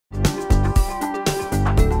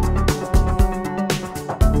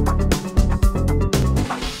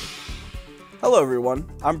Hello everyone,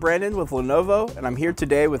 I'm Brandon with Lenovo and I'm here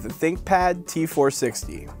today with the ThinkPad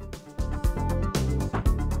T460.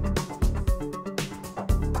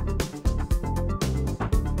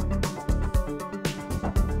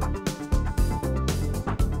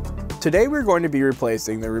 Today we're going to be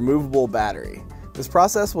replacing the removable battery. This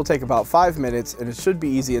process will take about 5 minutes and it should be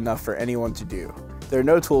easy enough for anyone to do. There are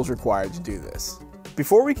no tools required to do this.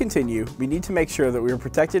 Before we continue, we need to make sure that we are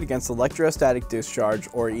protected against electrostatic discharge,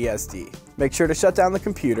 or ESD. Make sure to shut down the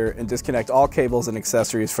computer and disconnect all cables and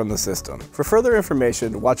accessories from the system. For further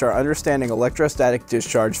information, watch our Understanding Electrostatic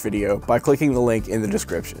Discharge video by clicking the link in the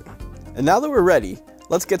description. And now that we're ready,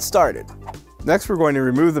 let's get started. Next, we're going to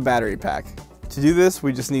remove the battery pack. To do this,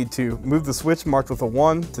 we just need to move the switch marked with a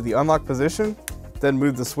 1 to the unlock position, then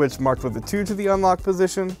move the switch marked with a 2 to the unlock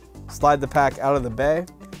position, slide the pack out of the bay,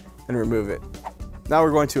 and remove it. Now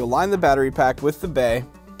we're going to align the battery pack with the bay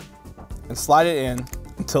and slide it in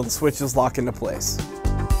until the switches lock into place.